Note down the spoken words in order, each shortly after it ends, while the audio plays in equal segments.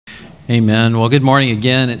Amen. Well, good morning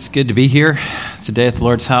again. It's good to be here today at the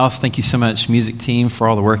Lord's house. Thank you so much, music team, for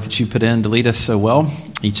all the work that you put in to lead us so well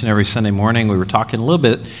each and every Sunday morning. We were talking a little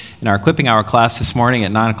bit in our equipping hour class this morning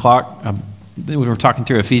at 9 o'clock. We were talking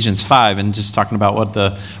through Ephesians 5 and just talking about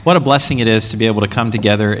what a blessing it is to be able to come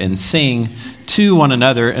together and sing to one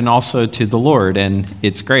another and also to the Lord. And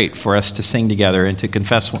it's great for us to sing together and to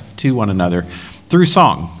confess to one another through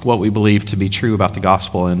song what we believe to be true about the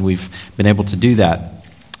gospel. And we've been able to do that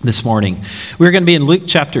this morning. We're going to be in Luke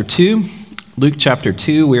chapter 2. Luke chapter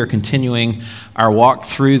 2, we are continuing our walk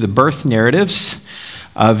through the birth narratives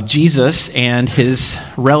of Jesus and his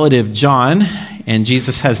relative John. And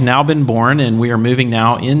Jesus has now been born, and we are moving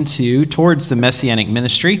now towards the messianic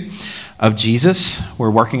ministry of Jesus.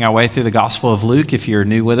 We're working our way through the Gospel of Luke. If you're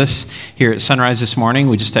new with us here at Sunrise this morning,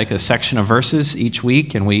 we just take a section of verses each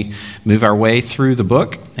week and we move our way through the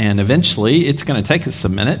book. And eventually, it's going to take us a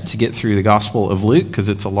minute to get through the Gospel of Luke because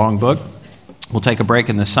it's a long book. We'll take a break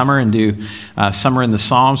in the summer and do Summer in the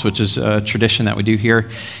Psalms, which is a tradition that we do here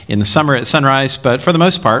in the summer at Sunrise. But for the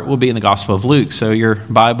most part, we'll be in the Gospel of Luke. So your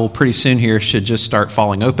Bible pretty soon here should just start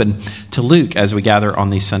falling open to Luke as we gather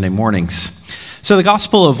on these Sunday mornings. So the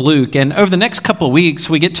Gospel of Luke, and over the next couple of weeks,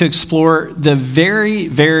 we get to explore the very,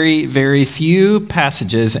 very, very few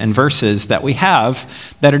passages and verses that we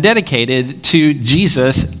have that are dedicated to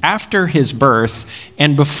Jesus after his birth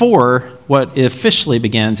and before what officially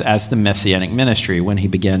begins as the Messianic ministry, when he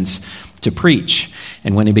begins to preach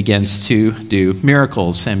and when he begins to do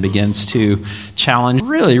miracles and begins to challenge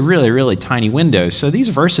really, really, really tiny windows. So these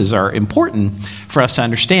verses are important for us to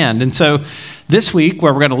understand. And so this week,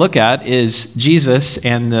 what we're going to look at is Jesus,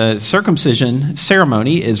 and the circumcision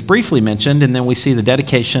ceremony is briefly mentioned, and then we see the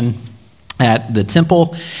dedication at the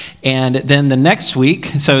temple. And then the next week,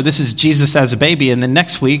 so this is Jesus as a baby, and the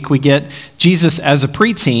next week we get Jesus as a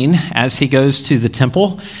preteen as he goes to the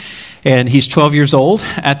temple. And he's 12 years old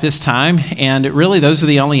at this time, and really those are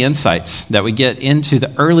the only insights that we get into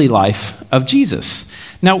the early life of Jesus.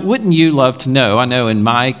 Now, wouldn't you love to know, I know in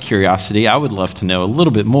my curiosity, I would love to know a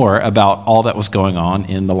little bit more about all that was going on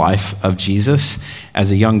in the life of Jesus as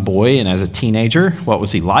a young boy and as a teenager. What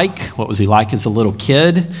was he like? What was he like as a little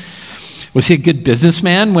kid? Was he a good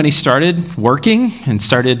businessman when he started working and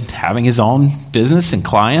started having his own business and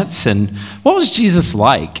clients? And what was Jesus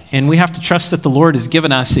like? And we have to trust that the Lord has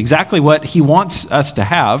given us exactly what he wants us to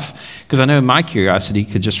have, because I know my curiosity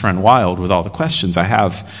could just run wild with all the questions I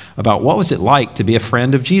have about what was it like to be a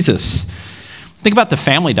friend of Jesus. Think about the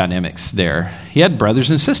family dynamics there. He had brothers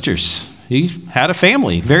and sisters. He had a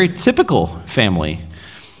family, very typical family.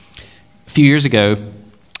 A few years ago,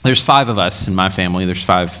 there's 5 of us in my family. There's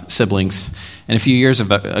 5 siblings. And a few years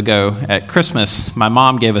ago at Christmas, my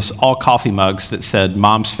mom gave us all coffee mugs that said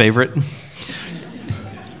Mom's Favorite.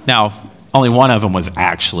 Now, only one of them was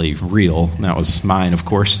actually real. And that was mine, of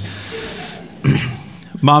course.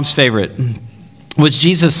 Mom's Favorite. Was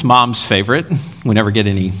Jesus Mom's favorite? We never get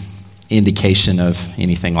any indication of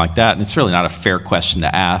anything like that. And it's really not a fair question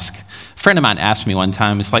to ask. A friend of mine asked me one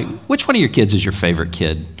time, it's like, which one of your kids is your favorite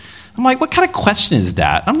kid? I'm like, what kind of question is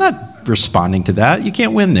that? I'm not responding to that. You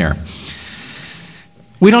can't win there.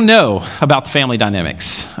 We don't know about the family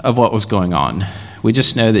dynamics of what was going on. We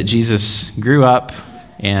just know that Jesus grew up,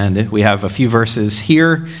 and we have a few verses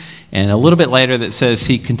here and a little bit later that says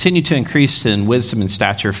he continued to increase in wisdom and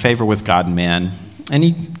stature, favor with God and man, and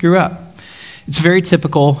he grew up. It's very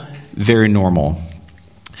typical, very normal.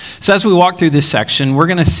 So as we walk through this section, we're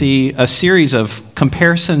going to see a series of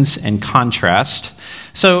comparisons and contrast.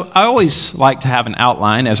 So I always like to have an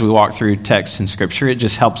outline as we walk through text and scripture. It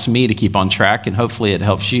just helps me to keep on track, and hopefully it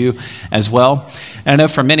helps you as well. And I know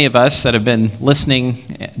for many of us that have been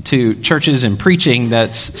listening to churches and preaching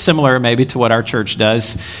that's similar maybe to what our church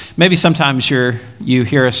does, maybe sometimes you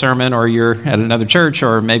hear a sermon or you're at another church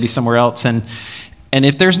or maybe somewhere else, and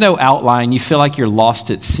if there's no outline, you feel like you're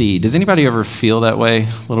lost at sea. Does anybody ever feel that way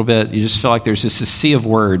a little bit? You just feel like there's just a sea of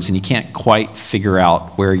words and you can't quite figure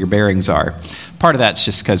out where your bearings are. Part of that's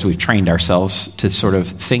just because we've trained ourselves to sort of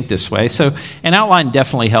think this way. So an outline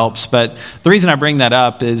definitely helps, but the reason I bring that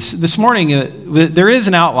up is this morning there is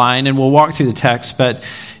an outline and we'll walk through the text, but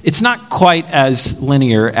it's not quite as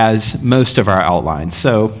linear as most of our outlines.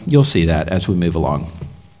 So you'll see that as we move along.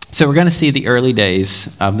 So we're going to see the early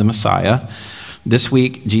days of the Messiah. This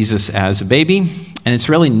week, Jesus as a baby, and it's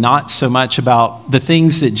really not so much about the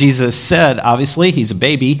things that Jesus said. Obviously, he's a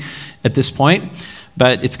baby at this point,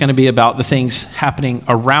 but it's going to be about the things happening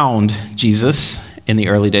around Jesus in the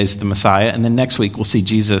early days of the Messiah. And then next week, we'll see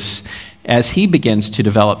Jesus as he begins to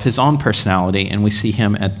develop his own personality, and we see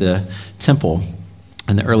him at the temple.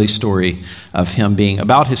 and the early story of him being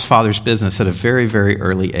about his father's business at a very, very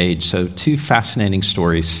early age. So 2 fascinating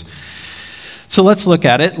stories. So let's look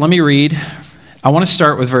at it. Let me read. I want to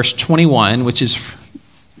start with verse 21, which is,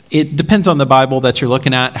 it depends on the Bible that you're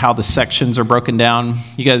looking at, how the sections are broken down.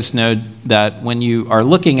 You guys know that when you are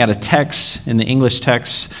looking at a text, in the English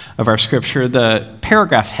text of our scripture, the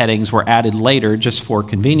paragraph headings were added later just for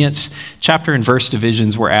convenience. Chapter and verse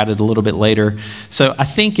divisions were added a little bit later. So I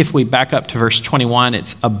think if we back up to verse 21,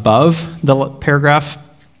 it's above the paragraph,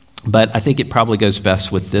 but I think it probably goes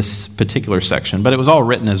best with this particular section. But it was all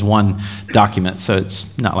written as one document, so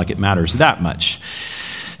it's not like it matters that much.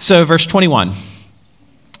 So verse 21.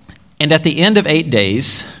 And at the end of 8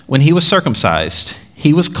 days, when he was circumcised,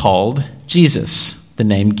 he was called Jesus, the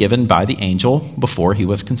name given by the angel before he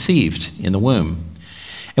was conceived in the womb.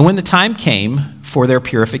 And when the time came for their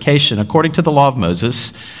purification, according to the law of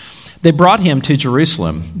Moses, they brought him to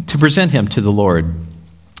Jerusalem to present him to the Lord,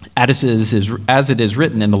 as it is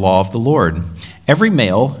written in the law of the Lord. Every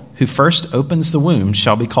male who first opens the womb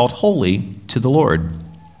shall be called holy to the Lord,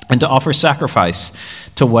 and to offer sacrifice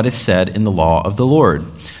to what is said in the law of the Lord,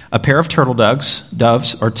 a pair of turtle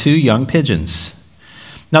doves, or 2 young pigeons.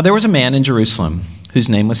 Now there was a man in Jerusalem whose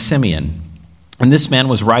name was Simeon, and this man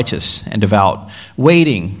was righteous and devout,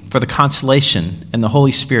 waiting for the consolation, and the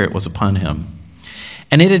Holy Spirit was upon him.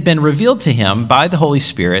 And it had been revealed to him by the Holy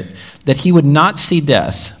Spirit that he would not see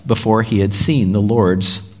death before he had seen the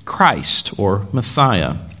Lord's Christ, or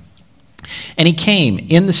Messiah. And he came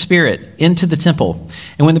in the Spirit into the temple.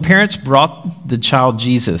 And when the parents brought the child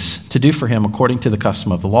Jesus to do for him according to the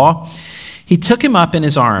custom of the law, he took him up in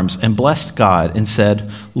his arms and blessed God and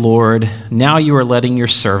said, Lord, now you are letting your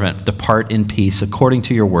servant depart in peace according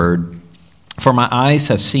to your word. For my eyes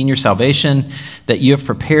have seen your salvation that you have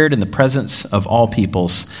prepared in the presence of all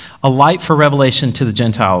peoples, a light for revelation to the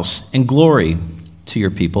Gentiles and glory to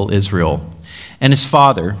your people Israel. And his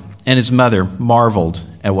father and his mother marveled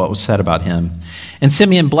at what was said about him. And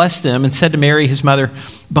Simeon blessed them and said to Mary, his mother,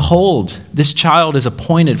 Behold, this child is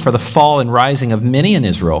appointed for the fall and rising of many in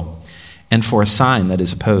Israel, and for a sign that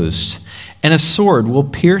is opposed. And a sword will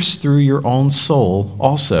pierce through your own soul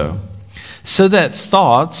also, so that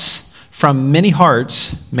thoughts from many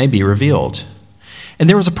hearts may be revealed. And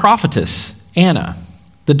there was a prophetess, Anna,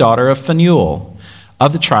 the daughter of Phanuel,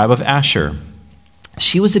 of the tribe of Asher.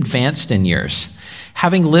 She was advanced in years,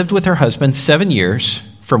 having lived with her husband 7 years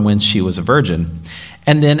from when she was a virgin,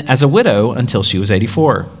 and then as a widow until she was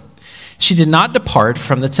 84. She did not depart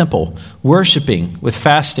from the temple, worshiping with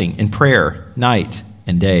fasting and prayer night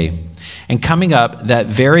and day. And coming up that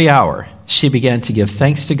very hour, she began to give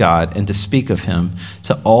thanks to God and to speak of him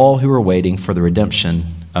to all who were waiting for the redemption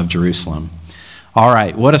of Jerusalem. All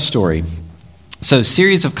right, what a story. So,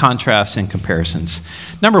 series of contrasts and comparisons.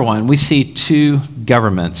 Number 1, we see 2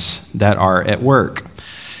 governments that are at work.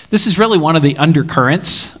 This is really one of the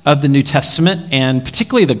undercurrents of the New Testament, and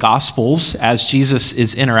particularly the Gospels, as Jesus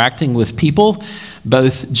is interacting with people,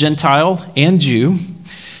 both Gentile and Jew.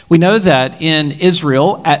 We know that in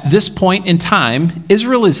Israel, at this point in time,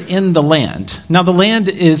 Israel is in the land. Now, the land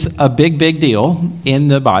is a big, big deal in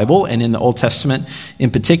the Bible and in the Old Testament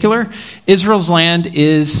in particular. Israel's land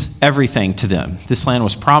is everything to them. This land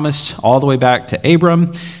was promised all the way back to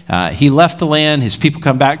Abram. He left the land. His people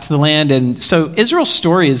come back to the land. And so Israel's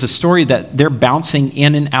story is a story that they're bouncing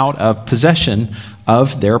in and out of possession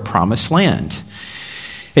of their promised land.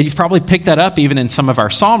 And you've probably picked that up even in some of our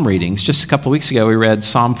psalm readings. Just a couple of weeks ago, we read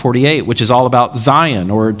Psalm 48, which is all about Zion,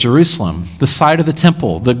 or Jerusalem, the site of the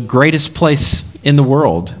temple, the greatest place in the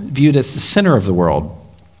world, viewed as the center of the world.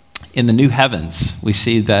 In the new heavens, we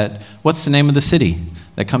see that, what's the name of the city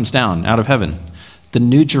that comes down out of heaven? The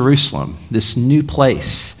New Jerusalem, this new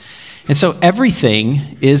place. And so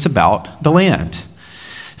everything is about the land.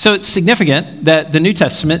 So it's significant that the New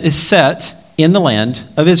Testament is set in the land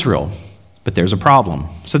of Israel. But there's a problem.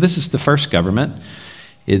 So this is the first government.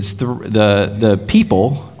 It's the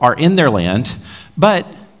people are in their land, but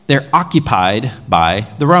they're occupied by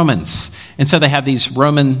the Romans. And so they have these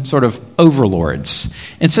Roman sort of overlords.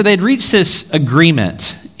 And so they'd reached this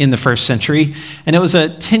agreement in the first century, and it was a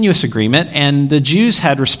tenuous agreement, and the Jews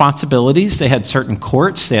had responsibilities. They had certain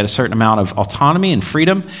courts. They had a certain amount of autonomy and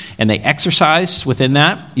freedom, and they exercised within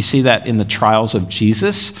that. You see that in the trials of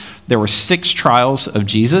Jesus. There were 6 trials of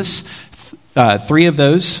Jesus. Three of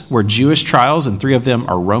those were Jewish trials, and three of them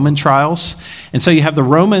are Roman trials. And so you have the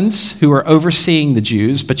Romans who are overseeing the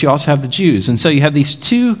Jews, but you also have the Jews. And so you have these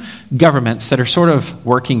two governments that are sort of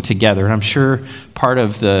working together. And I'm sure part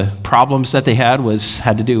of the problems that they had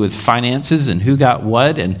to do with finances and who got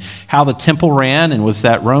what and how the temple ran, and was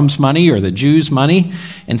that Rome's money or the Jews' money?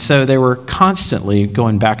 And so they were constantly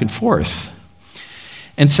going back and forth.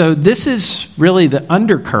 And so this is really the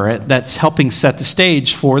undercurrent that's helping set the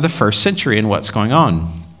stage for the first century and what's going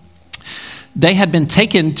on. They had been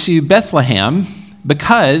taken to Bethlehem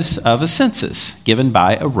because of a census given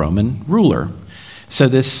by a Roman ruler. So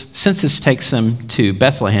this census takes them to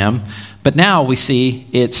Bethlehem, but now we see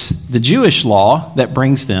it's the Jewish law that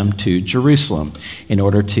brings them to Jerusalem in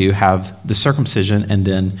order to have the circumcision and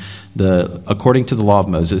then according to the law of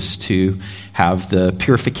Moses, to have the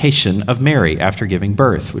purification of Mary after giving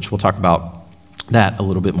birth, which we'll talk about that a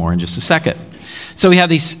little bit more in just a second. So we have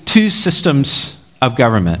these two systems of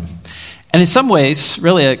government. And in some ways,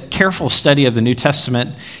 really a careful study of the New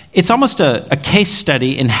Testament, it's almost a case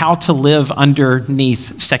study in how to live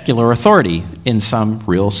underneath secular authority in some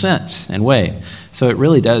real sense and way. So it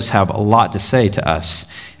really does have a lot to say to us.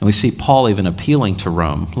 And we see Paul even appealing to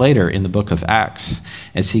Rome later in the book of Acts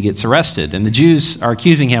as he gets arrested. And the Jews are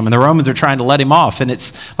accusing him, and the Romans are trying to let him off. And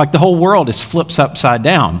it's like the whole world is flips upside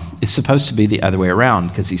down. It's supposed to be the other way around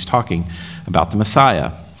because he's talking about the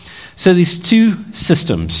Messiah. So these two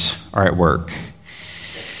systems are at work.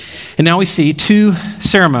 And now we see two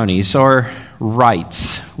ceremonies, or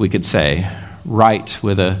rites, we could say. Rite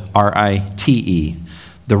with a R-I-T-E.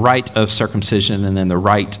 The rite of circumcision and then the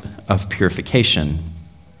rite of purification.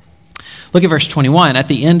 Look at verse 21. At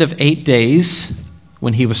the end of 8 days,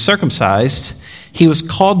 when he was circumcised, he was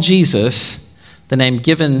called Jesus, the name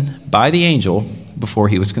given by the angel before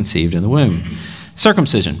he was conceived in the womb.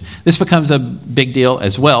 Circumcision. This becomes a big deal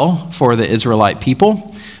as well for the Israelite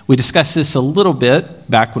people. We discussed this a little bit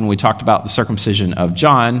back when we talked about the circumcision of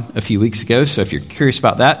John a few weeks ago. So if you're curious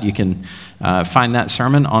about that, you can find that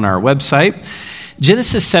sermon on our website.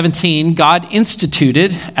 Genesis 17, God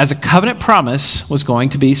instituted as a covenant promise was going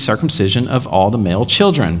to be circumcision of all the male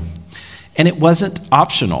children. And it wasn't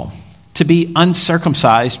optional. To be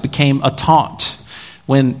uncircumcised became a taunt.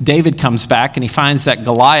 When David comes back and he finds that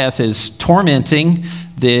Goliath is tormenting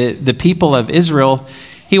the people of Israel,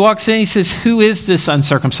 he walks in and he says, "Who is this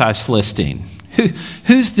uncircumcised Philistine?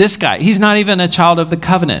 Who's this guy? He's not even a child of the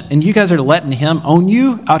covenant. And you guys are letting him own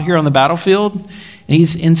you out here on the battlefield?" And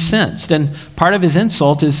he's incensed. And part of his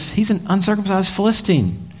insult is he's an uncircumcised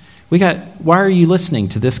Philistine. Why are you listening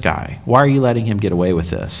to this guy? Why are you letting him get away with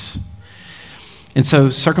this? And so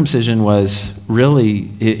circumcision was really,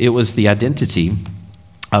 it was the identity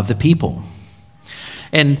of the people.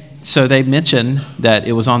 And so they mention that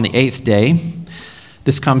it was on the 8th day.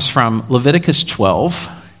 This comes from Leviticus 12.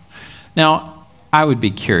 Now, I would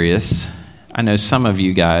be curious. I know some of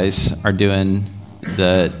you guys are doing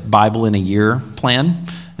the Bible in a year plan.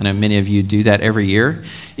 I know many of you do that every year.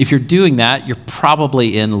 If you're doing that, you're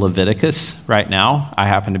probably in Leviticus right now. I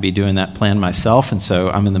happen to be doing that plan myself, and so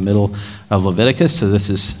I'm in the middle of Leviticus, so this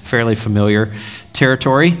is fairly familiar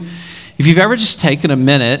territory. If you've ever just taken a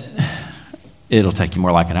minute, it'll take you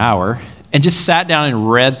more like an hour, and just sat down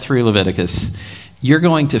and read through Leviticus, you're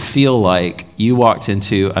going to feel like you walked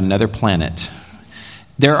into another planet.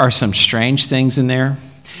 There are some strange things in there,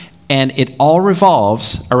 and it all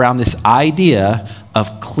revolves around this idea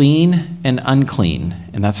of clean and unclean,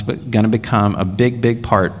 and that's going to become a big, big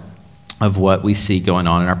part of what we see going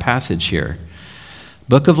on in our passage here.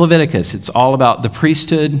 Book of Leviticus, it's all about the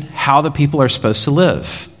priesthood, how the people are supposed to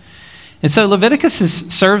live. And so Leviticus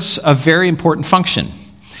serves a very important function.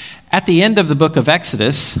 At the end of the book of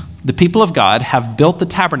Exodus, the people of God have built the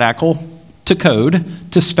tabernacle to code,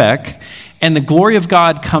 to spec, and the glory of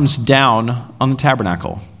God comes down on the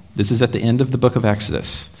tabernacle. This is at the end of the book of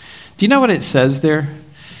Exodus. Do you know what it says there?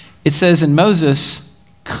 It says, and Moses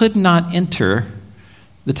could not enter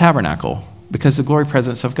the tabernacle because the glory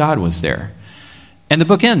presence of God was there. And the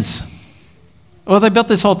book ends. Well, they built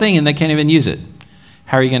this whole thing and they can't even use it.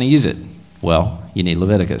 How are you going to use it? Well, you need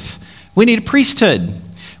Leviticus. We need a priesthood.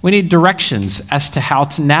 We need directions as to how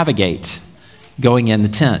to navigate going in the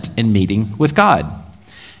tent and meeting with God.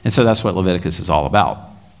 And so that's what Leviticus is all about.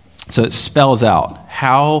 So it spells out,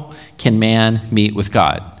 how can man meet with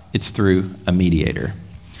God? It's through a mediator.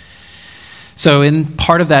 So in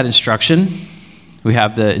part of that instruction, we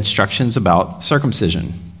have the instructions about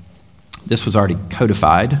circumcision. This was already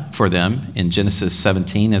codified for them in Genesis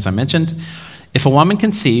 17, as I mentioned. If a woman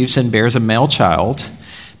conceives and bears a male child,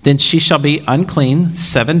 then she shall be unclean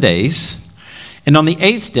 7 days, And on the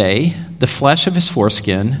 8th day, the flesh of his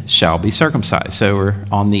foreskin shall be circumcised. So we're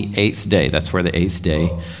on the 8th day. That's where the 8th day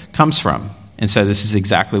comes from. And so this is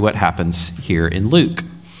exactly what happens here in Luke.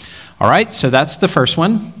 All right, so that's the first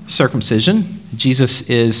one, circumcision. Jesus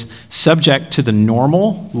is subject to the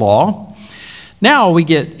normal law. Now we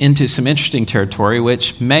get into some interesting territory,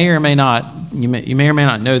 which may or may not, you may or may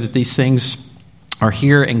not know that these things are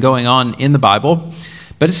here and going on in the Bible,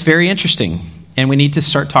 but it's very interesting. And we need to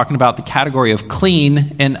start talking about the category of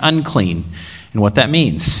clean and unclean and what that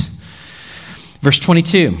means. Verse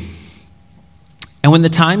 22. And when the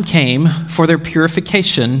time came for their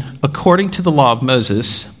purification, according to the law of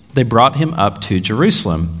Moses, they brought him up to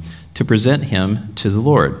Jerusalem to present him to the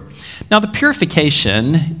Lord. Now, the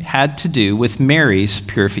purification had to do with Mary's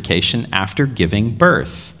purification after giving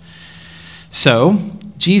birth. So,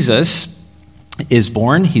 Jesus is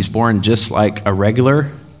born. He's born just like a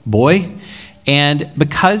regular boy. And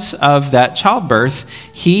because of that childbirth,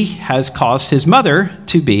 he has caused his mother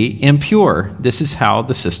to be impure. This is how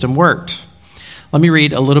the system worked. Let me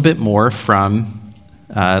read a little bit more from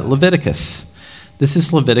Leviticus. This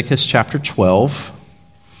is Leviticus chapter 12,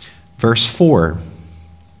 verse 4.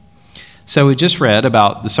 So we just read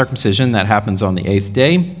about the circumcision that happens on the 8th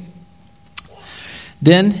day.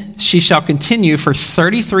 Then she shall continue for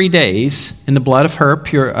 33 days in the blood of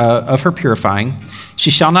her purifying.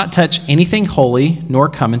 She shall not touch anything holy, nor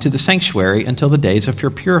come into the sanctuary until the days of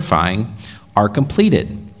your purifying are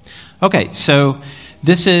completed. Okay, so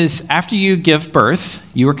this is after you give birth,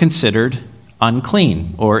 you are considered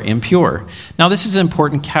unclean or impure. Now, this is an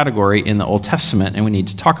important category in the Old Testament, and we need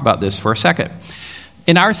to talk about this for a second.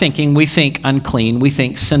 In our thinking, we think unclean, we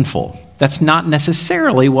think sinful. That's not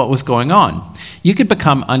necessarily what was going on. You could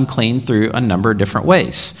become unclean through a number of different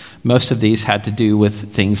ways. Most of these had to do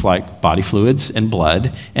with things like body fluids and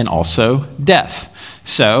blood and also death.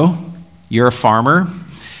 So you're a farmer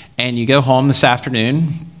and you go home this afternoon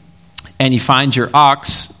and you find your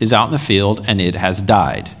ox is out in the field and it has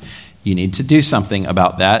died. You need to do something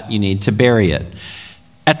about that. You need to bury it.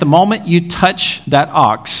 At the moment you touch that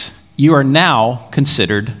ox, you are now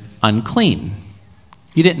considered unclean.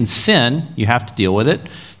 You didn't sin, you have to deal with it.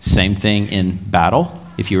 Same thing in battle.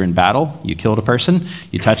 If you're in battle, you killed a person,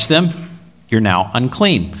 you touch them, you're now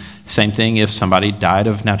unclean. Same thing if somebody died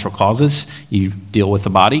of natural causes, you deal with the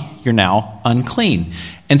body, you're now unclean.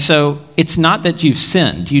 And so it's not that you've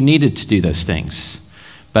sinned, you needed to do those things,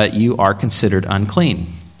 but you are considered unclean.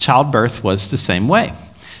 Childbirth was the same way.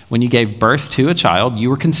 When you gave birth to a child, you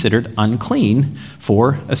were considered unclean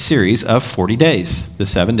for a series of 40 days, the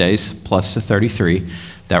 7 days plus the 33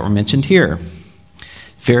 that were mentioned here.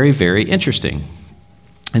 Very, very interesting.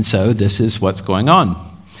 And so this is what's going on.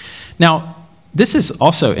 Now, this is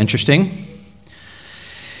also interesting.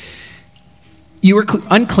 You were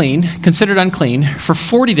unclean, considered unclean, for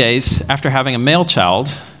 40 days after having a male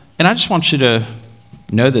child. And I just want you to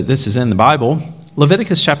know that this is in the Bible.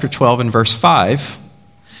 Leviticus chapter 12 and verse 5.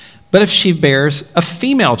 But if she bears a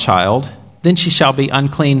female child, then she shall be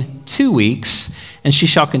unclean 2 weeks, and she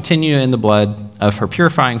shall continue in the blood of her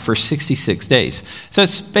purifying for 66 days. So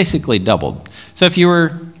it's basically doubled. So if you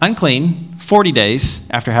were unclean 40 days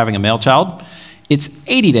after having a male child, it's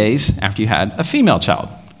 80 days after you had a female child.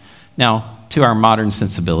 Now, to our modern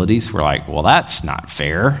sensibilities, we're like, well, that's not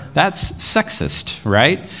fair. That's sexist,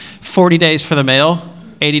 right? 40 days for the male,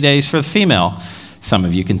 80 days for the female. Some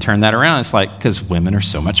of you can turn that around. It's like, because women are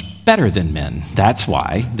so much better than men. That's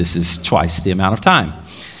why this is twice the amount of time.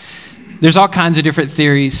 There's all kinds of different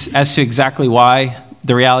theories as to exactly why.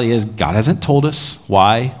 The reality is God hasn't told us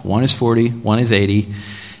why. One is 40, one is 80.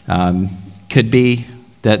 Could be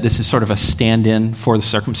that this is sort of a stand-in for the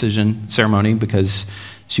circumcision ceremony because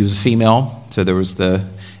she was a female, so there was the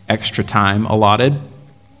extra time allotted.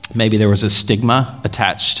 Maybe there was a stigma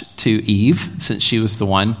attached to Eve since she was the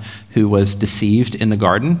one who was deceived in the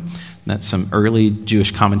garden. That's some early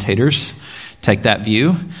Jewish commentators take that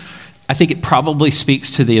view. I think it probably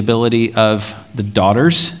speaks to the ability of the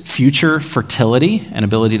daughter's future fertility and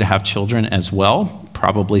ability to have children as well.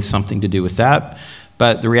 Probably something to do with that.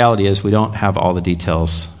 But the reality is we don't have all the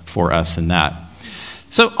details for us in that.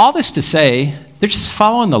 So all this to say, they're just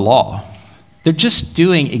following the law. They're just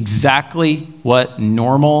doing exactly what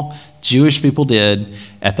normal Jewish people did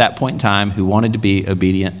at that point in time who wanted to be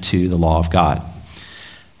obedient to the law of God.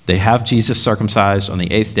 They have Jesus circumcised on the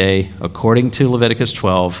 8th day, according to Leviticus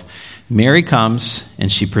 12. Mary comes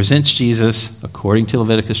and she presents Jesus according to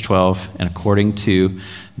Leviticus 12 and according to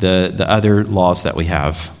the other laws that we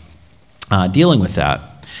have dealing with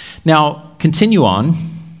that. Now, continue on.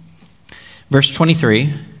 Verse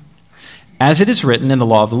 23. As it is written in the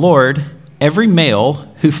law of the Lord, every male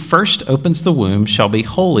who first opens the womb shall be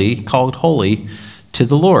called holy to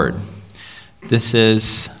the Lord. This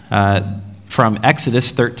is from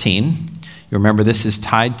Exodus 13. You remember this is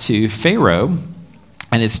tied to Pharaoh,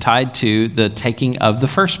 and it's tied to the taking of the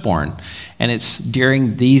firstborn. And it's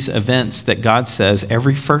during these events that God says,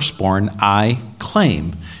 every firstborn I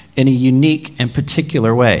claim in a unique and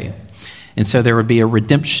particular way. And so there would be a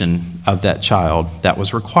redemption of that child that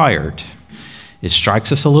was required. It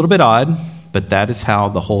strikes us a little bit odd, but that is how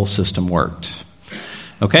the whole system worked.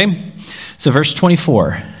 Okay? So verse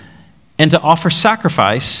 24. And to offer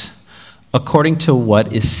sacrifice according to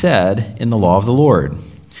what is said in the law of the Lord.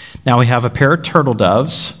 Now we have a pair of turtle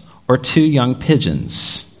doves or 2 young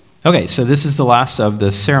pigeons. Okay, so this is the last of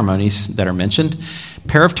the ceremonies that are mentioned.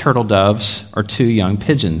 Pair of turtle doves or 2 young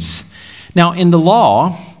pigeons. Now in the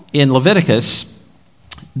law, in Leviticus,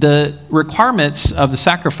 the requirements of the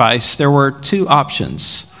sacrifice, there were 2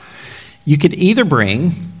 options. You could either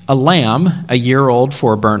bring a lamb, a year old,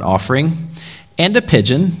 for a burnt offering, and a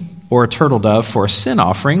pigeon or a turtle dove for a sin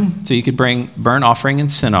offering. So you could bring burnt offering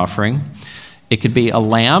and sin offering. It could be a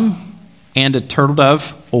lamb and a turtle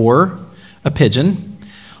dove or a pigeon.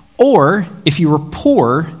 Or if you were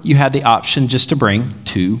poor, you had the option just to bring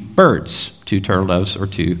 2 birds, 2 turtle doves or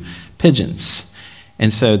 2 pigeons.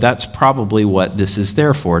 And so that's probably what this is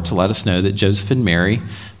there for, to let us know that Joseph and Mary,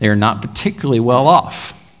 they are not particularly well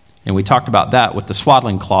off. And we talked about that with the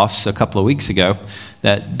swaddling cloths a couple of weeks ago,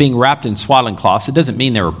 that being wrapped in swaddling cloths, it doesn't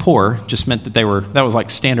mean they were poor, it just meant that that was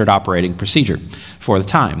like standard operating procedure for the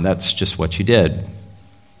time. That's just what you did.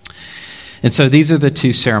 And so these are the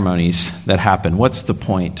 2 ceremonies that happen. What's the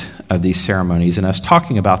point of these ceremonies and us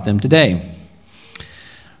talking about them today?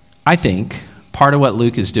 I think part of what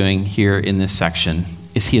Luke is doing here in this section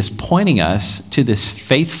is he is pointing us to this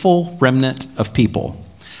faithful remnant of people.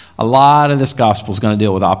 A lot of this gospel is going to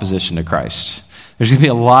deal with opposition to Christ. There's going to be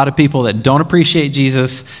a lot of people that don't appreciate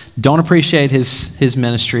Jesus, don't appreciate his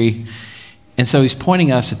ministry. And so he's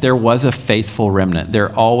pointing us that there was a faithful remnant.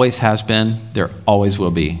 There always has been, there always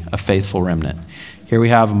will be a faithful remnant. Here we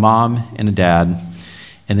have a mom and a dad,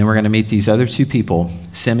 and then we're going to meet these other 2 people,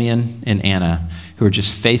 Simeon and Anna, who are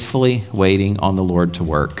just faithfully waiting on the Lord to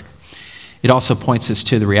work. It also points us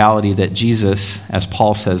to the reality that Jesus, as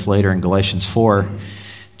Paul says later in Galatians 4,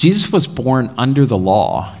 Jesus was born under the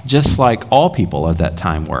law, just like all people of that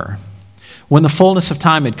time were. When the fullness of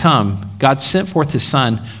time had come, God sent forth his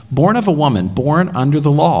Son, born of a woman, born under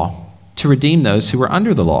the law, to redeem those who were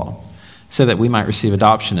under the law, so that we might receive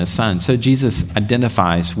adoption as sons. So Jesus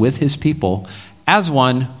identifies with his people as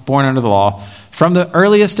one born under the law from the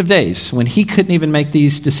earliest of days, when he couldn't even make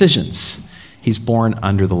these decisions. He's born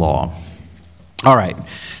under the law. All right,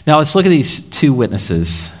 now let's look at these 2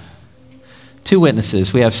 witnesses. 2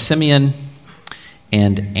 witnesses. We have Simeon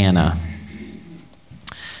and Anna.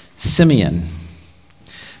 Simeon.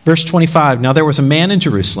 Verse 25, now there was a man in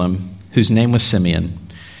Jerusalem whose name was Simeon.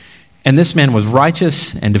 And this man was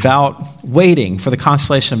righteous and devout, waiting for the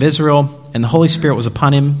consolation of Israel, and the Holy Spirit was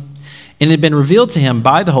upon him. And it had been revealed to him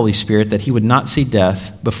by the Holy Spirit that he would not see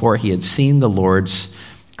death before he had seen the Lord's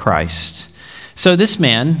Christ. So this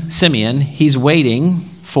man, Simeon, he's waiting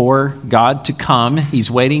for God to come. He's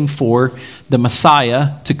waiting for the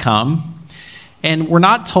Messiah to come. And we're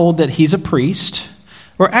not told that he's a priest.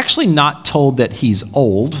 We're actually not told that he's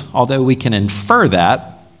old, although we can infer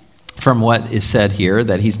that from what is said here,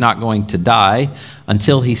 that he's not going to die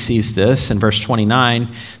until he sees this. In verse 29,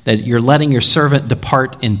 that you're letting your servant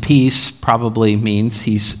depart in peace probably means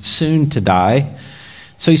he's soon to die.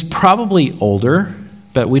 So he's probably older,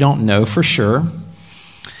 but we don't know for sure.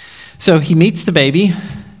 So he meets the baby,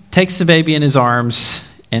 takes the baby in his arms,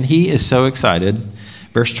 and he is so excited.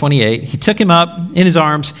 Verse 28, he took him up in his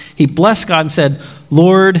arms, he blessed God and said,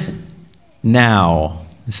 Lord, now.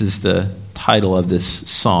 This is the title of this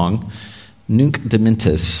song, Nunc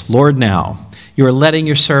Dimittis, Lord, now. You are letting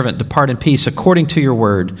your servant depart in peace according to your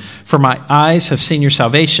word. For my eyes have seen your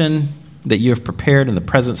salvation that you have prepared in the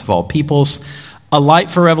presence of all peoples, a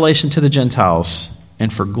light for revelation to the Gentiles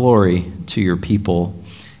and for glory to your people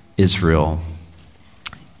Israel.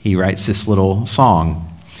 He writes this little song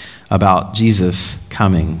about Jesus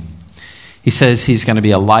coming. He says he's going to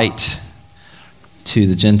be a light to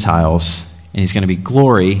the Gentiles, and he's going to be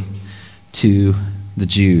glory to the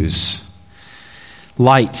Jews.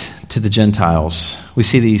 Light to the Gentiles. We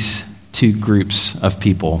see these 2 groups of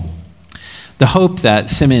people. The hope that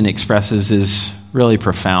Simeon expresses is really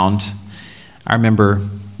profound. I remember,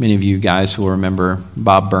 many of you guys will remember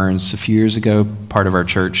Bob Burns a few years ago, part of our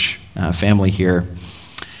church family here.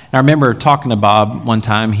 And I remember talking to Bob one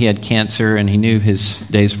time. He had cancer and he knew his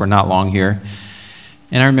days were not long here.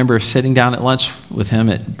 And I remember sitting down at lunch with him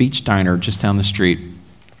at Beach Diner just down the street.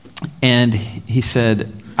 And he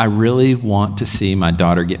said, I really want to see my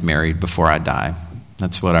daughter get married before I die.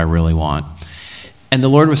 That's what I really want. And the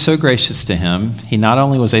Lord was so gracious to him. He not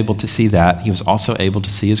only was able to see that, he was also able to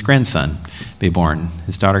see his grandson be born.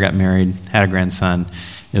 His daughter got married, had a grandson.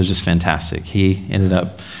 It was just fantastic. He ended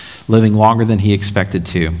up living longer than he expected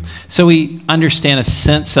to. So we understand a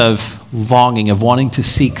sense of longing, of wanting to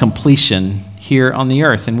see completion here on the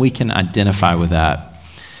earth, and we can identify with that.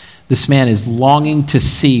 This man is longing to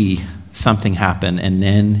see something happen, and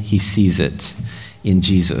then he sees it in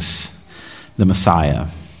Jesus, the Messiah.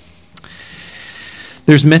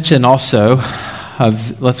 There's mention also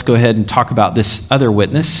of, let's go ahead and talk about this other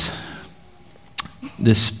witness,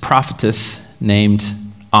 this prophetess named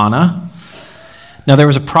Anna. Now there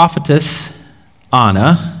was a prophetess,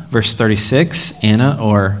 Anna, verse 36, Anna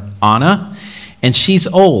or Anna, and she's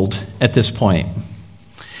old at this point.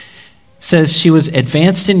 It says she was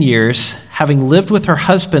advanced in years, having lived with her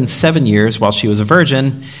husband 7 years while she was a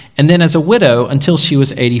virgin, and then as a widow until she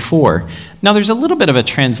was 84. Now there's a little bit of a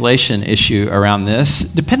translation issue around this.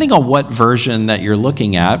 Depending on what version that you're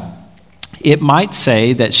looking at, it might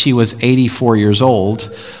say that she was 84 years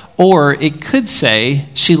old, or it could say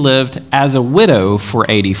she lived as a widow for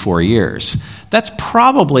 84 years. That's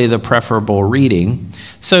probably the preferable reading.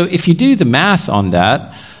 So if you do the math on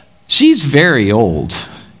that, she's very old,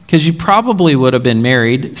 because you probably would have been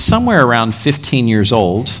married somewhere around 15 years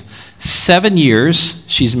old. 7 years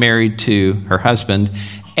she's married to her husband,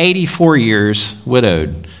 84 years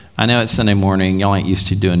widowed. I know it's Sunday morning. Y'all ain't used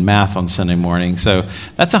to doing math on Sunday morning. So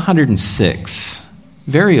that's 106.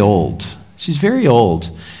 Very old. She's very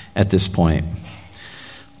old at this point.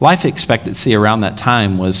 Life expectancy around that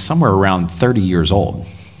time was somewhere around 30 years old.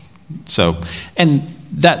 So, and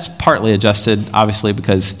that's partly adjusted, obviously,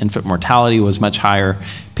 because infant mortality was much higher,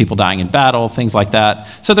 people dying in battle, things like that.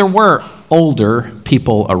 So there were older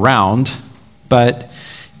people around, but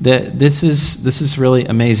this is really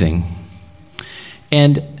amazing.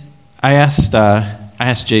 And I asked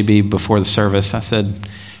JB before the service, I said,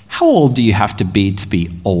 how old do you have to be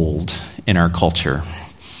old in our culture?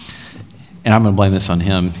 And I'm going to blame this on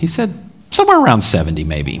him. He said, somewhere around 70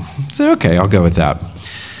 maybe. I said, okay, I'll go with that.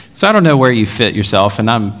 So I don't know where you fit yourself, and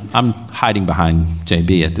I'm hiding behind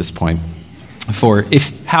JB at this point for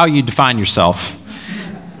how you define yourself.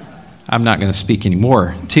 I'm not going to speak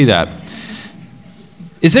anymore to that.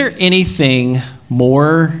 Is there anything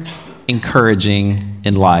more encouraging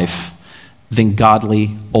in life than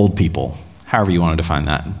godly old people? However you want to define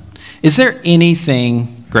that. Is there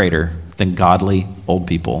anything greater than godly old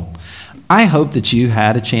people? I hope that you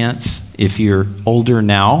had a chance, if you're older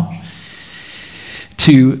now,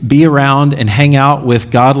 to be around and hang out with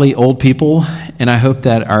godly old people. And I hope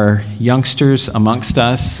that our youngsters amongst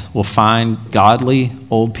us will find godly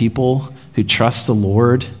old people who trust the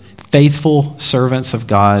Lord, faithful servants of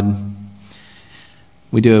God.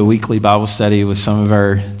 We do a weekly Bible study with some of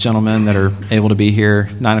our gentlemen that are able to be here,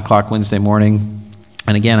 9 o'clock Wednesday morning.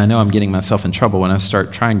 And again, I know I'm getting myself in trouble when I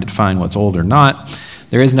start trying to define what's old or not.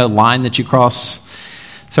 There is no line that you cross.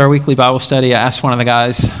 So our weekly Bible study, I asked one of the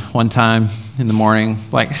guys one time in the morning,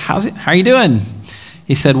 like, how are you doing?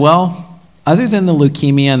 He said, well, other than the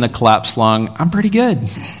leukemia and the collapsed lung, I'm pretty good.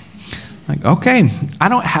 Like, okay, I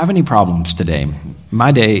don't have any problems today.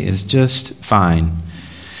 My day is just fine.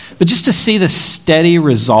 But just to see the steady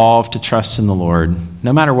resolve to trust in the Lord,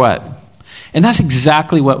 no matter what. And that's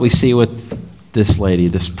exactly what we see with this lady,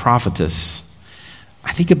 this prophetess.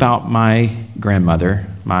 I think about my grandmother,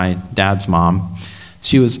 my dad's mom.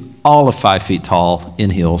 She was all of 5 feet tall in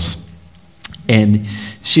heels. And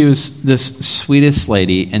she was this sweetest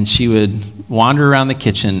lady, and she would wander around the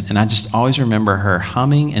kitchen, and I just always remember her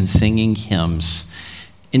humming and singing hymns.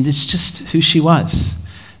 And it's just who she was.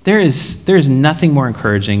 There is nothing more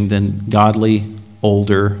encouraging than godly,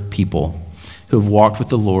 older people who have walked with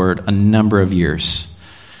the Lord a number of years.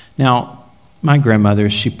 Now, my grandmother,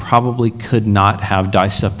 she probably could not have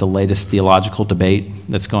diced up the latest theological debate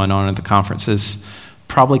that's going on at the conferences.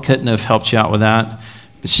 Probably couldn't have helped you out with that,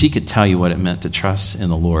 but she could tell you what it meant to trust in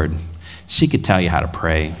the Lord. She could tell you how to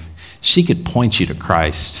pray. She could point you to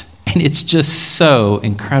Christ, and it's just so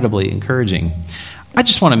incredibly encouraging. I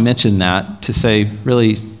just want to mention that to say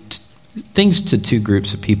really things to two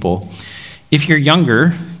groups of people. If you're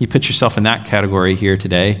younger, you put yourself in that category here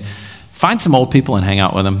today, find some old people and hang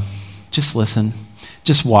out with them. Just listen.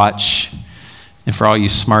 Just watch. And for all you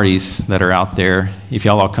smarties that are out there, if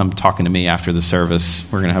y'all all come talking to me after the service,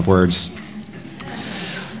 we're going to have words.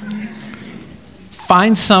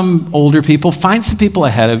 Find some older people. Find some people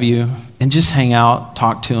ahead of you and just hang out,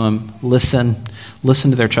 talk to them, listen.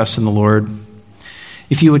 listen to their trust in the Lord.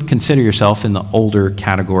 If you would consider yourself in the older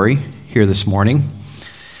category here this morning,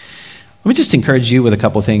 let me just encourage you with a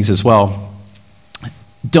couple of things as well.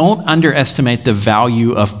 Don't underestimate the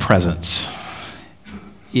value of presence.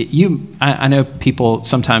 I know people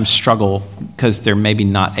sometimes struggle because they're maybe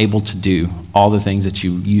not able to do all the things that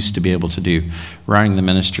you used to be able to do, running the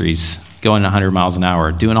ministries, going 100 miles an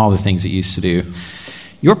hour, doing all the things that you used to do.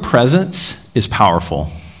 Your presence is powerful.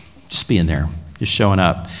 Just being there, just showing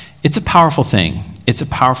up. It's a powerful thing. It's a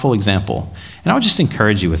powerful example. And I would just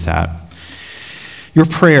encourage you with that. Your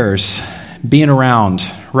prayers, being around,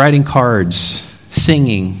 writing cards,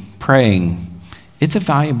 singing, praying, it's a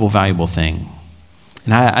valuable, valuable thing.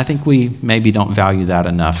 And I think we maybe don't value that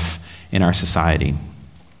enough in our society.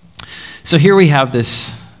 So here we have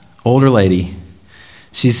this older lady.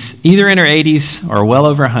 She's either in her 80s or well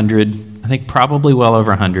over 100. I think probably well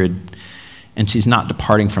over 100. And she's not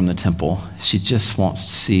departing from the temple. She just wants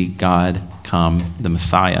to see God come, the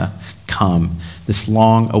Messiah come, this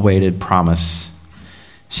long-awaited promise.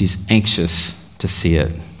 She's anxious to see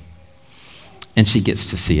it. And she gets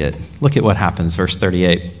to see it. Look at what happens, verse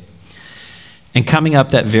 38. And coming up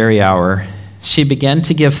that very hour, she began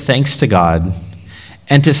to give thanks to God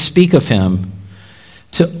and to speak of him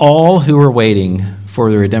to all who were waiting for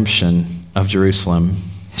the redemption of Jerusalem.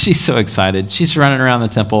 She's so excited. She's running around the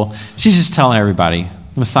temple. She's just telling everybody,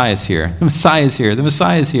 the Messiah is here. The Messiah is here. The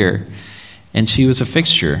Messiah is here. And she was a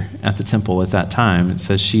fixture at the temple at that time. It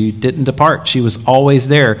says she didn't depart. She was always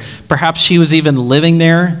there. Perhaps she was even living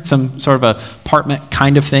there, some sort of apartment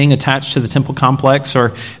kind of thing attached to the temple complex.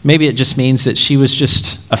 Or maybe it just means that she was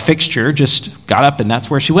just a fixture, just got up and that's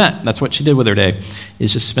where she went. That's what she did with her day,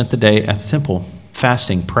 is just spent the day at the temple,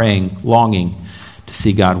 fasting, praying, longing to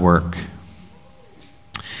see God work.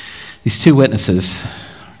 These two witnesses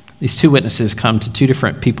come to two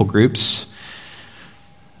different people groups.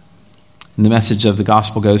 And the message of the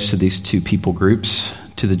gospel goes to these two people groups,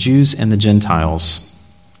 to the Jews and the Gentiles.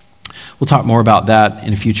 We'll talk more about that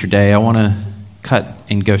in a future day. I want to cut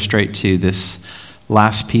and go straight to this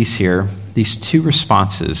last piece here. These two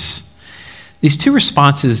responses. These two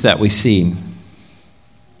responses that we see.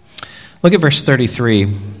 Look at verse 33.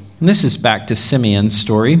 And this is back to Simeon's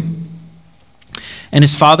story. And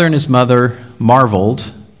his father and his mother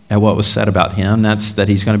marveled at what was said about him. That's that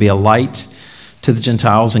he's going to be a light to the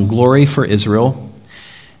Gentiles and glory for Israel.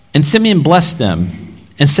 And Simeon blessed them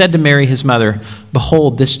and said to Mary his mother,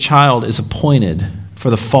 behold, this child is appointed for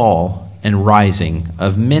the fall and rising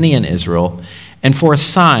of many in Israel, and for a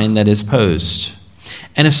sign that is opposed.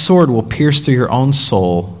 And a sword will pierce through your own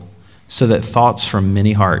soul, so that thoughts from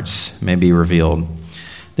many hearts may be revealed.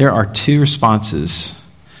 There are two responses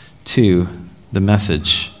to the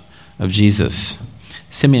message of Jesus.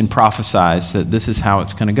 Simeon prophesies that this is how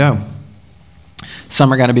it's going to go.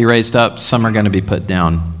 Some are going to be raised up, some are going to be put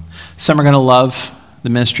down. Some are going to love the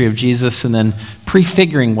ministry of Jesus, and then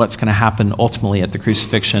prefiguring what's going to happen ultimately at the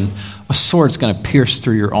crucifixion, a sword's going to pierce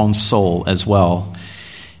through your own soul as well.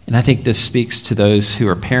 And I think this speaks to those who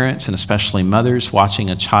are parents and especially mothers watching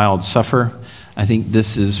a child suffer. I think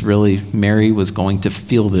this is really, Mary was going to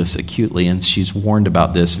feel this acutely, and she's warned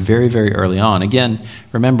about this very, very early on. Again,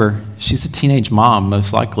 remember, she's a teenage mom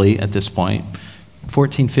most likely at this point.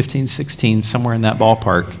 14, 15, 16, somewhere in that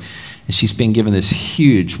ballpark. And she's being given this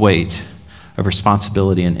huge weight of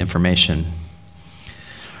responsibility and information.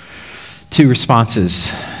 Two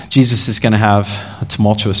responses. Jesus is going to have a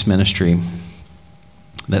tumultuous ministry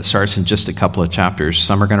that starts in just a couple of chapters.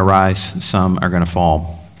 Some are going to rise, some are going to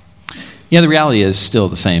fall. Yeah, the reality is still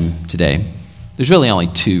the same today. There's really only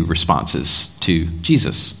two responses to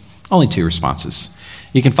Jesus. Only two responses.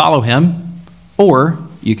 You can follow him, or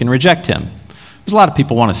you can reject him. There's a lot of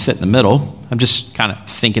people want to sit in the middle. I'm just kind of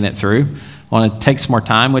thinking it through. I want to take some more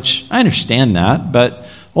time, which I understand that, but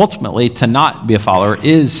ultimately to not be a follower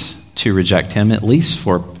is to reject him, at least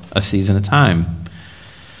for a season of time.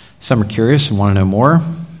 Some are curious and want to know more.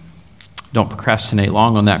 Don't procrastinate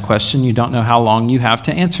long on that question. You don't know how long you have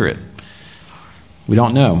to answer it. We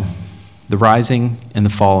don't know. The rising and the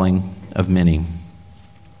falling of many.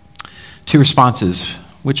 Two responses.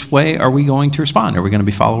 Which way are we going to respond? Are we going to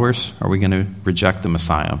be followers? Are we going to reject the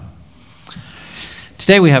Messiah?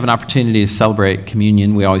 Today we have an opportunity to celebrate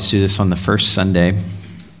communion. We always do this on the first Sunday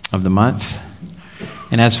of the month.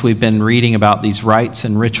 And as we've been reading about these rites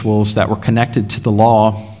and rituals that were connected to the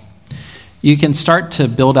law, you can start to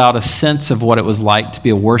build out a sense of what it was like to be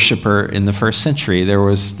a worshiper in the first century. There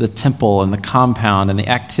was the temple and the compound and the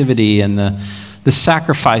activity and the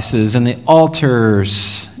sacrifices and the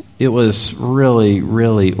altars. It was really,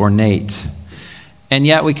 really ornate. And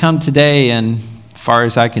yet we come today, and as far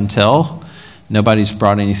as I can tell, Nobody's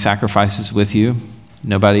brought any sacrifices with you.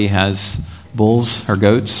 Nobody has bulls or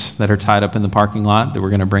goats that are tied up in the parking lot that we're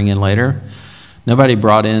going to bring in later. Nobody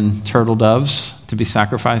brought in turtle doves to be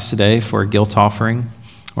sacrificed today for a guilt offering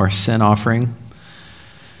or a sin offering.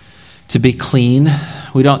 To be clean,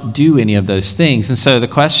 we don't do any of those things. And so the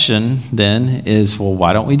question then is, well,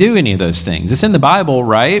 why don't we do any of those things? It's in the Bible,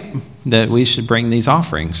 right, that we should bring these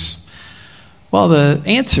offerings. Well, the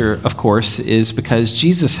answer, of course, is because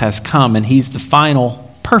Jesus has come and he's the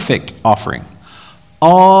final perfect offering.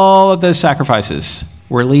 All of those sacrifices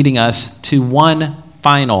were leading us to one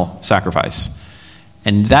final sacrifice.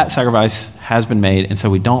 And that sacrifice has been made, and so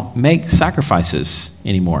we don't make sacrifices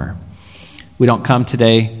anymore. We don't come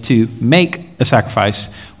today to make a sacrifice.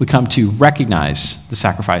 We come to recognize the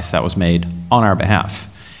sacrifice that was made on our behalf,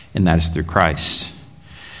 and that is through Christ.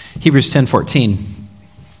 Hebrews 10:14.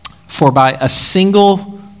 For by a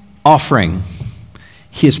single offering,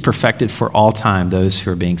 he has perfected for all time those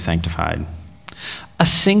who are being sanctified. A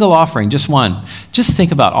single offering, just one. Just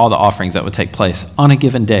think about all the offerings that would take place on a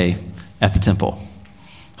given day at the temple.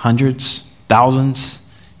 Hundreds, thousands.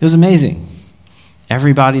 It was amazing.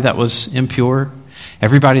 Everybody that was impure,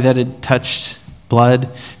 everybody that had touched blood,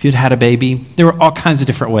 if you'd had a baby, there were all kinds of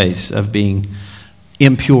different ways of being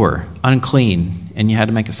impure, unclean, and you had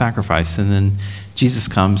to make a sacrifice. And then Jesus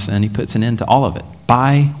comes and he puts an end to all of it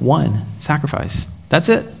by one sacrifice. That's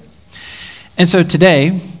it. And so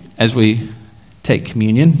today, as we take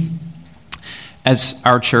communion, as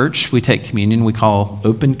our church, we take communion, we call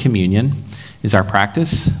open communion, is our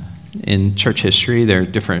practice. In church history, there are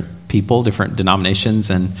different people, different denominations,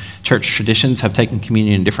 and church traditions have taken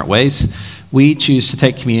communion in different ways. We choose to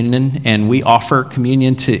take communion, and we offer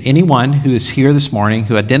communion to anyone who is here this morning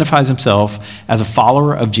who identifies himself as a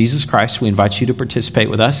follower of Jesus Christ. We invite you to participate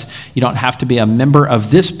with us. You don't have to be a member of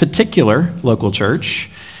this particular local church,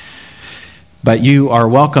 but you are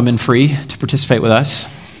welcome and free to participate with us.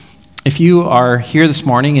 If you are here this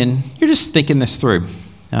morning and you're just thinking this through,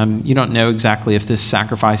 you don't know exactly if this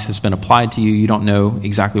sacrifice has been applied to you. You don't know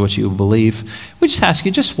exactly what you believe. We just ask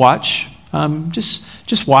you, just watch.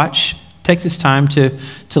 Just watch. Take this time to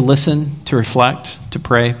listen, to reflect, to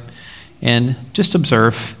pray, and just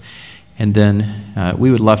observe. And then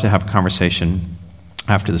we would love to have a conversation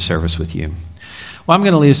after the service with you. Well, I'm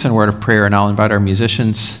going to lead us in a word of prayer, and I'll invite our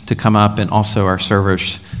musicians to come up and also our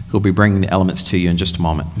servers who will be bringing the elements to you in just a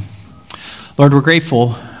moment. Lord, we're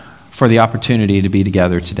grateful for the opportunity to be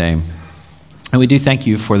together today. And we do thank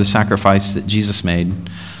you for the sacrifice that Jesus made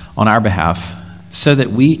on our behalf so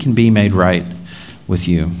that we can be made right with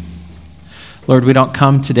you. Lord, we don't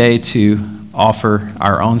come today to offer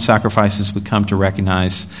our own sacrifices. We come to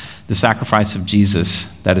recognize the sacrifice of Jesus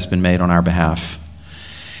that has been made on our behalf.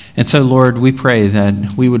 And so, Lord, we pray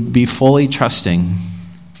that we would be fully trusting,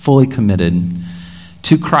 fully committed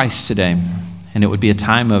to Christ today. And it would be a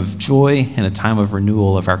time of joy and a time of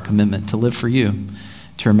renewal of our commitment to live for you,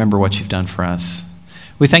 to remember what you've done for us.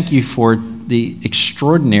 We thank you for the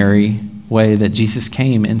extraordinary way that Jesus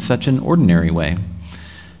came in such an ordinary way.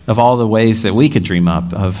 Of all the ways that we could dream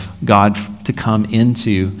up of God to come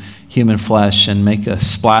into human flesh and make a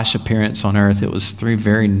splash appearance on earth, it was through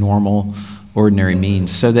very normal, ordinary means,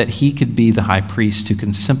 so that he could be the high priest who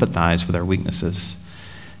can sympathize with our weaknesses.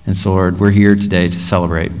 And so, Lord, we're here today to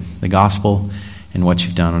celebrate the gospel and what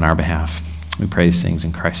you've done on our behalf. We pray these things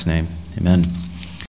in Christ's name. Amen.